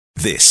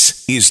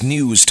This is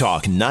News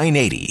Talk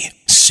 980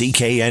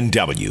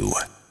 CKNW.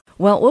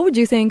 Well, what would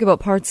you think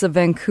about parts of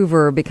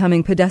Vancouver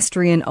becoming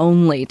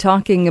pedestrian-only?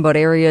 Talking about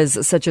areas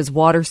such as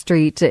Water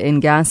Street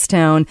in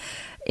Gastown,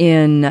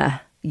 in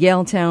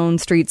Yaletown,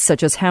 streets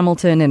such as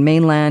Hamilton and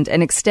Mainland,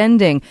 and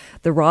extending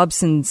the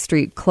Robson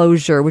Street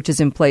closure, which is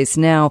in place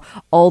now,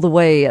 all the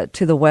way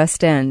to the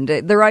West End.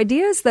 There are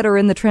ideas that are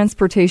in the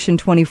Transportation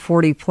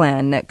 2040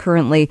 plan that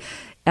currently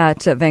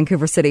at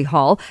Vancouver City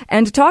Hall.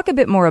 And to talk a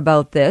bit more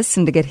about this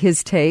and to get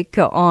his take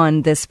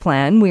on this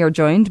plan, we are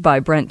joined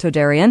by Brent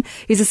Toderian.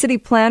 He's a city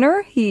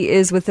planner. He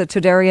is with the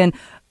Toderian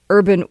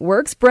Urban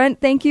Works. Brent,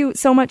 thank you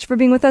so much for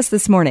being with us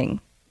this morning.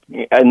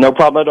 No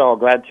problem at all.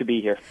 Glad to be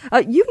here.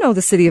 You know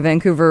the city of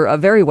Vancouver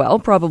very well,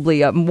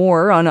 probably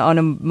more on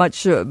a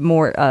much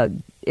more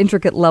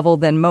intricate level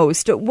than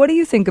most. What do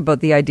you think about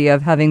the idea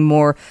of having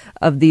more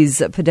of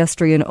these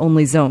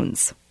pedestrian-only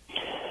zones?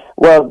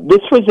 Well, this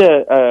was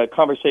a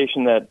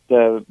conversation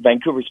that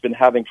Vancouver's been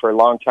having for a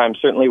long time,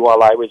 certainly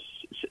while I was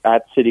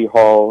at City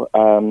Hall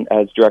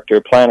as Director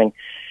of Planning.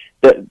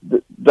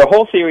 The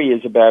whole theory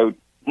is about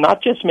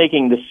not just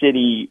making the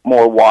city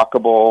more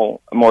walkable,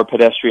 more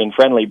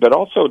pedestrian-friendly, but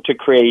also to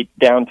create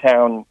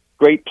downtown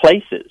great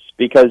places,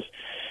 because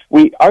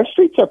our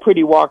streets are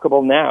pretty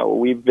walkable now.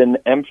 We've been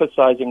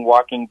emphasizing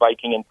walking,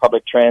 biking, and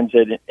public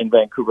transit in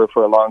Vancouver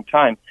for a long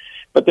time.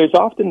 But there's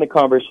often the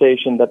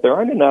conversation that there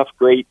aren't enough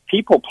great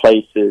people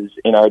places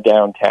in our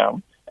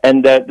downtown.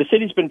 And the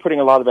city's been putting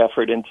a lot of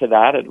effort into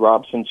that at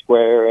Robson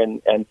Square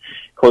and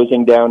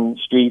closing down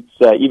streets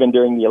even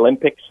during the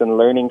Olympics and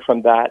learning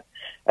from that.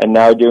 And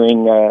now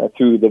doing,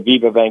 through the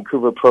Viva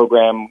Vancouver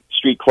program,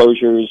 street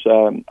closures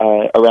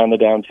around the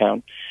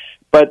downtown.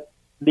 But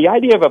the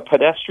idea of a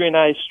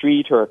pedestrianized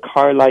street or a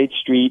car light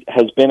street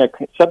has been a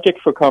subject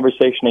for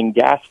conversation in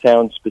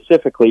Gastown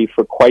specifically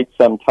for quite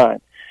some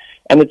time.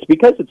 And it's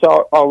because it's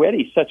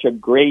already such a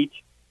great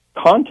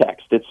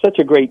context. It's such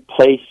a great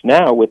place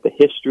now with the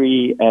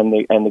history and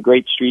the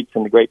great streets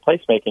and the great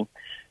placemaking.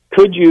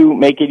 Could you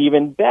make it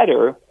even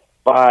better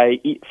by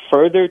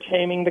further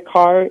taming the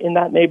car in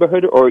that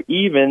neighborhood or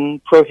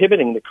even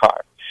prohibiting the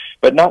car?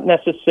 But not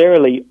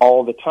necessarily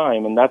all the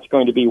time. And that's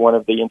going to be one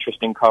of the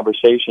interesting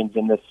conversations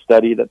in this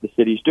study that the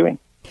city's doing.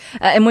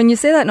 And when you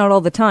say that, not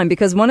all the time,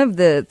 because one of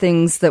the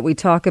things that we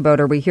talk about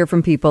or we hear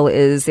from people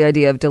is the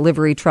idea of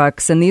delivery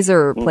trucks. And these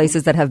are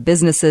places that have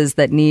businesses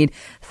that need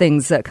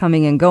things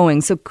coming and going.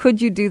 So could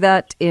you do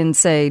that in,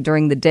 say,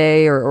 during the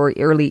day or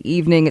early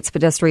evening? It's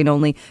pedestrian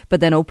only,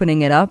 but then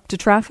opening it up to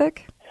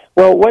traffic?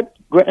 Well, what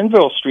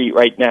Grenville Street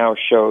right now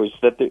shows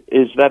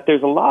is that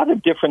there's a lot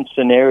of different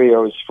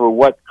scenarios for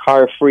what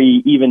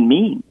car-free even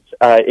means.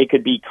 It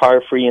could be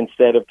car-free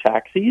instead of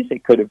taxis.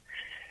 It could have,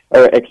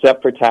 or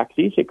except for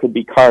taxis. It could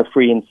be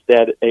car-free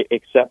instead,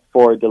 except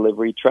for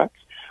delivery trucks.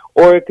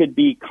 Or it could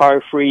be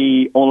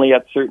car-free only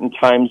at certain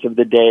times of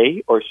the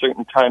day, or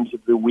certain times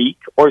of the week,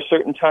 or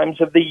certain times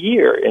of the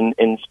year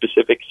in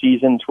specific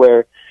seasons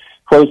where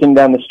closing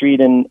down the street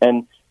and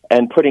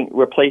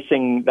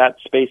replacing that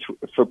space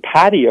for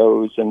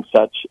patios and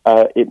such,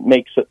 it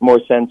makes more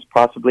sense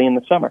possibly in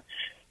the summer.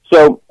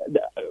 So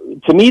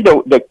to me,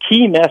 the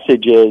key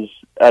message is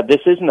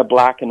this isn't a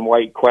black and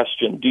white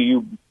question. Do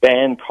you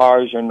ban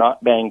cars or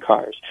not ban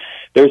cars?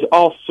 There's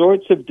all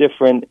sorts of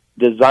different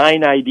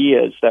design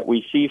ideas that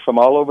we see from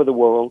all over the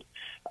world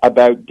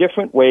about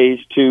different ways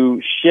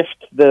to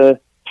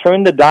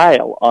turn the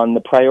dial on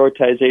the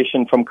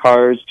prioritization from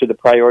cars to the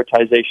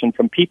prioritization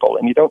from people.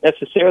 And you don't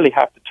necessarily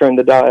have to turn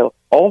the dial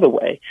all the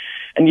way.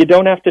 And you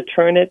don't have to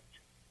turn it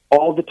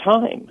all the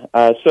time.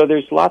 So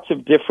there's lots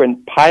of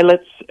different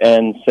pilots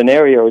and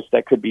scenarios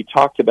that could be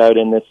talked about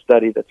in this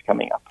study that's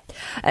coming up.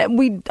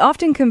 We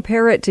often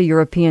compare it to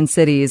European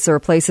cities or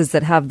places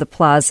that have the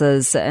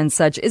plazas and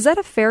such. Is that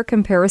a fair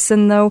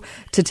comparison, though,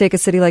 to take a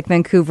city like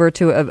Vancouver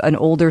to an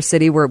older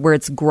city where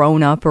it's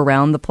grown up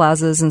around the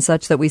plazas and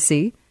such that we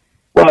see?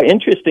 Well,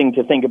 interesting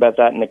to think about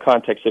that in the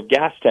context of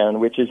Gastown,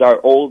 which is our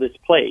oldest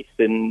place.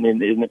 In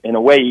a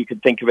way, you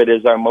could think of it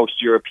as our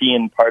most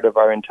European part of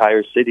our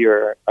entire city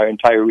or our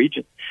entire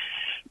region.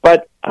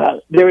 But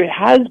there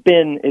has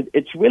been,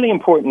 it's really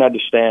important to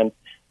understand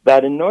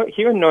that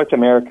here in North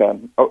America,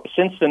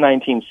 since the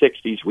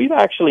 1960s, we've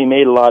actually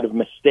made a lot of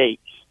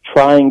mistakes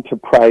trying to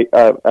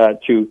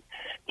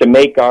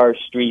make our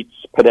streets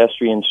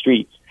pedestrian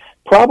streets.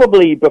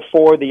 Probably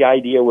before the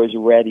idea was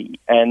ready.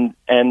 And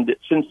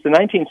since the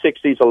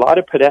 1960s, a lot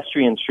of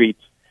pedestrian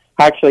streets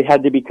actually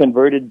had to be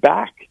converted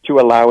back to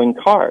allowing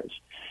cars.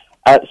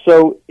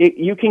 So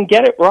you can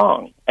get it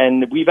wrong.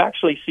 And we've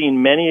actually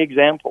seen many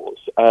examples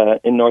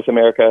in North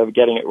America of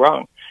getting it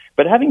wrong.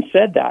 But having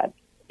said that,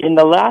 in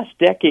the last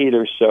decade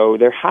or so,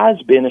 there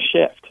has been a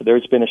shift.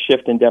 There's been a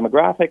shift in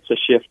demographics, a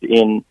shift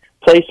in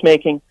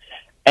placemaking.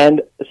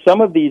 And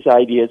some of these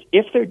ideas,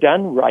 if they're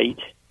done right,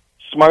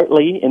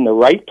 smartly, in the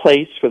right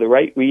place for the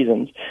right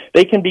reasons,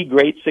 they can be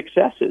great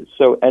successes.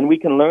 So, and we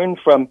can learn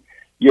from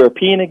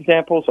European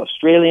examples,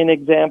 Australian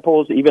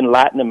examples, even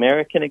Latin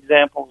American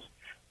examples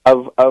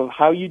of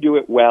how you do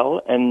it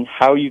well and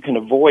how you can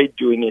avoid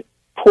doing it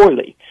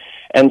poorly.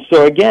 And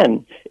so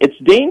again, it's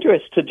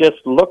dangerous to just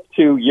look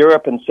to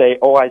Europe and say,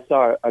 oh, I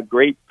saw a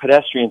great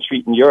pedestrian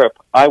street in Europe.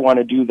 I want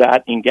to do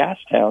that in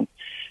Gastown.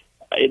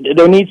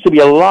 There needs to be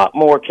a lot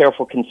more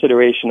careful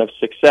consideration of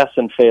success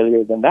and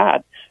failure than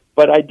that.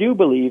 But I do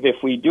believe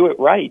if we do it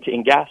right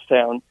in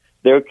Gastown,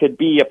 there could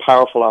be a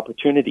powerful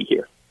opportunity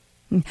here.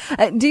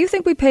 Do you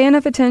think we pay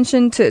enough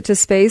attention to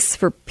space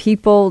for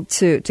people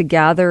to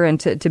gather and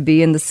to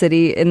be in the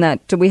city? In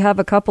that, we have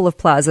a couple of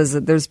plazas.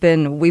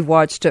 We've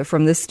watched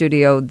from this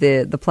studio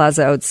the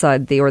plaza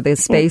outside the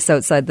space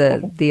outside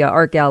the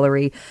art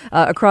gallery.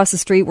 Across the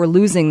street, we're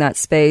losing that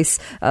space.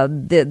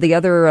 The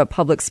other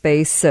public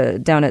space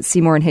down at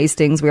Seymour and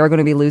Hastings, we are going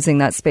to be losing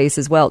that space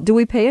as well. Do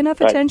we pay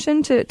enough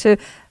attention to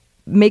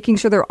making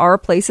sure there are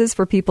places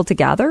for people to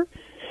gather?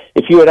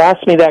 If you had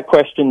asked me that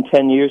question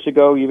 10 years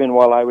ago, even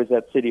while I was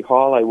at City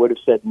Hall, I would have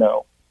said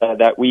no,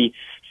 that we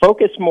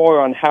focus more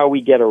on how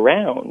we get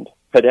around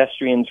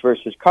pedestrians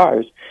versus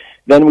cars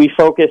than we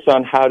focus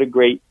on how to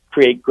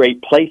create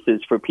great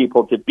places for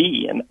people to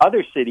be. And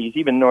other cities,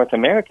 even North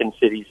American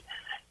cities,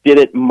 did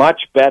it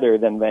much better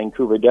than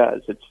Vancouver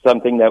does. It's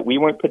something that we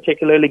weren't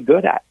particularly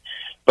good at.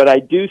 But I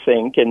do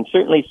think, and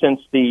certainly since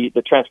the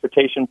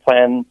transportation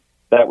plan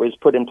that was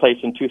put in place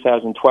in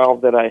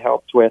 2012 that I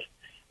helped with,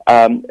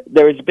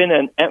 there has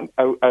been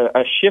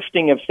a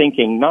shifting of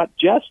thinking, not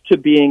just to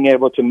being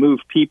able to move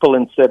people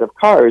instead of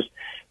cars,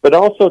 but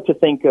also to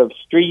think of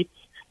streets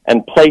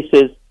and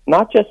places,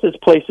 not just as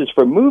places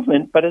for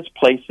movement, but as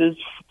places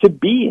to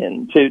be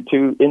in,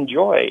 to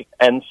enjoy.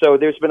 And so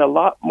there's been a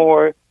lot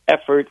more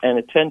effort and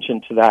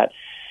attention to that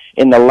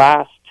in the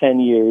last 10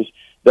 years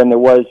than there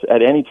was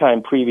at any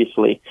time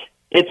previously.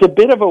 It's a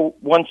bit of a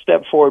one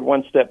step forward,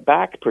 one step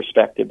back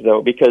perspective,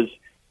 though, because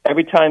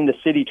every time the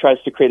city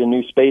tries to create a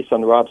new space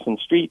on Robson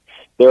Street,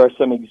 there are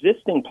some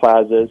existing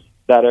plazas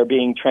that are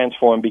being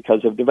transformed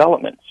because of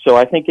development. So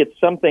I think it's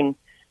something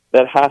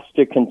that has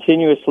to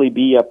continuously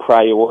be a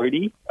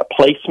priority, a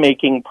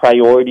placemaking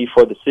priority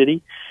for the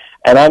city.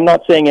 And I'm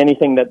not saying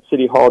anything that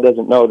City Hall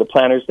doesn't know. The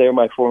planners there,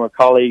 my former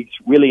colleagues,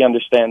 really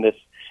understand this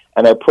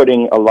and are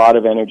putting a lot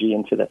of energy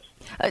into this.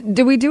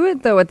 Do we do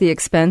it, though, at the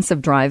expense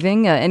of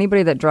driving?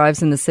 Anybody that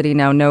drives in the city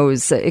now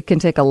knows it can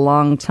take a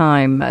long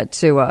time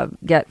to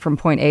get from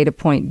point A to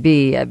point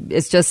B.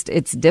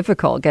 It's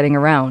difficult getting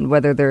around,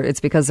 whether it's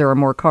because there are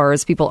more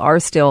cars. People are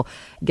still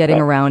getting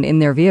around in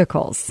their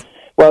vehicles.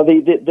 Well,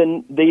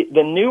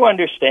 the new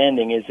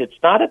understanding is it's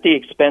not at the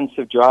expense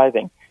of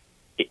driving.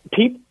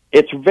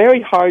 It's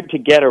very hard to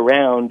get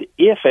around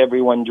if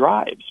everyone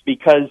drives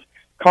because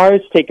cars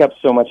take up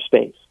so much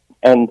space.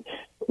 And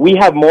we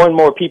have more and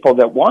more people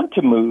that want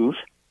to move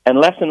and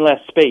less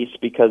space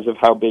because of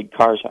how big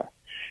cars are.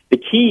 The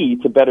key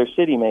to better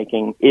city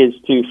making is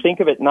to think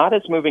of it not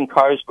as moving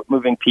cars, but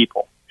moving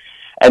people.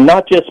 And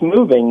not just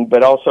moving,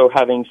 but also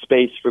having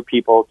space for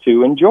people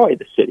to enjoy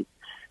the city.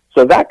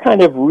 So that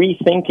kind of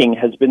rethinking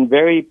has been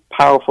very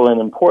powerful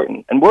and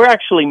important. And we're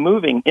actually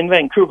moving in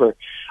Vancouver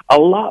a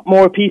lot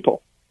more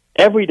people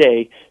every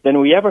day than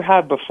we ever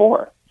have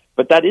before.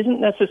 But that isn't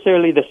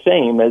necessarily the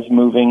same as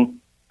moving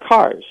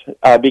cars,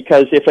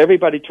 because if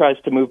everybody tries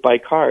to move by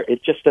car,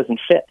 it just doesn't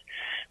fit,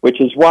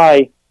 which is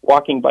why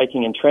walking,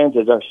 biking, and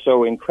transit are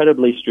so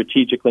incredibly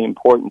strategically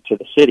important to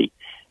the city.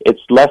 It's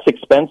less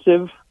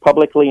expensive,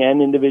 publicly and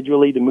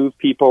individually, to move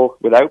people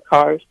without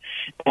cars,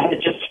 and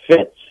it just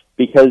fits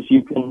because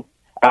you can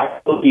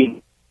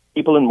actually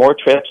people in more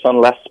trips on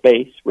less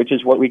space, which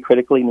is what we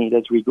critically need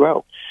as we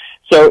grow.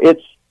 So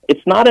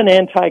it's not an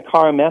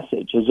anti-car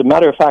message. As a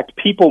matter of fact,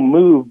 people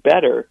move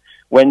better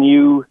when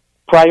you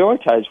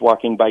prioritize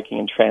walking, biking,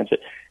 and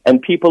transit.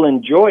 And people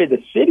enjoy the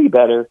city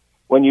better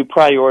when you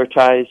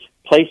prioritize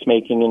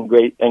placemaking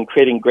and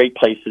creating great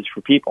places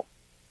for people.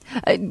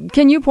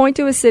 Can you point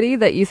to a city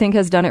that you think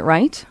has done it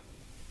right?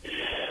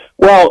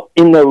 Well,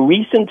 in the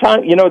recent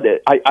time,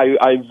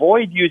 I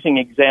avoid using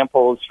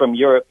examples from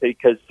Europe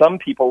because some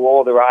people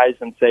roll their eyes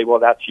and say, well,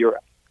 that's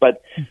Europe.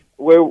 But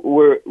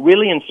we're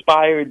really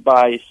inspired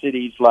by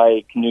cities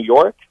like New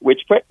York,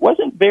 which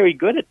wasn't very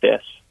good at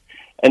this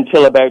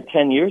until about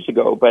 10 years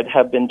ago, but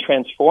have been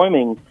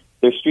transforming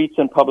their streets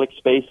and public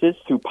spaces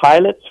through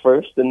pilots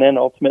first and then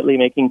ultimately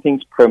making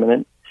things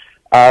permanent,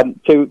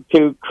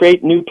 to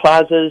create new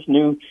plazas,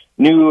 new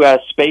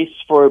space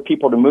for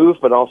people to move,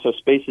 but also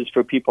spaces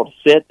for people to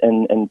sit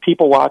and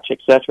people watch,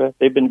 etc.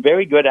 They've been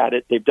very good at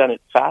it. They've done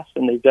it fast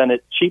and they've done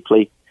it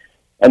cheaply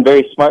and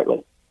very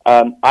smartly.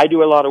 I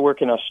do a lot of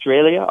work in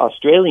Australia.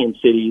 Australian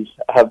cities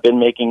have been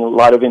making a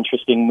lot of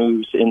interesting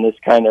moves in this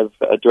kind of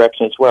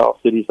direction as well.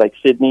 Cities like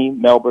Sydney,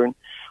 Melbourne,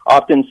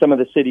 often some of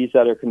the cities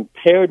that are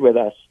compared with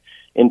us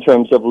in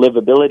terms of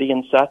livability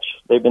and such.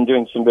 They've been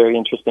doing some very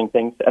interesting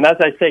things. And as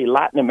I say,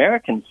 Latin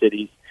American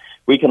cities,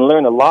 we can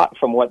learn a lot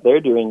from what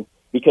they're doing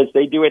because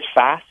they do it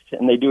fast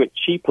and they do it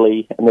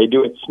cheaply and they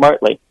do it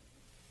smartly.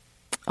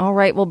 All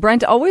right. Well,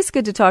 Brent, always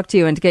good to talk to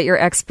you and to get your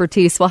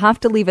expertise. We'll have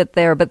to leave it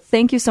there, but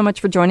thank you so much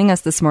for joining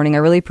us this morning. I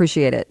really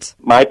appreciate it.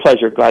 My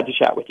pleasure. Glad to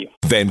chat with you.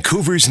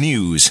 Vancouver's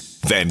News,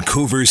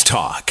 Vancouver's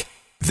Talk.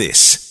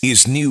 This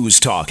is News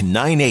Talk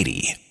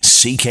 980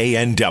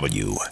 CKNW.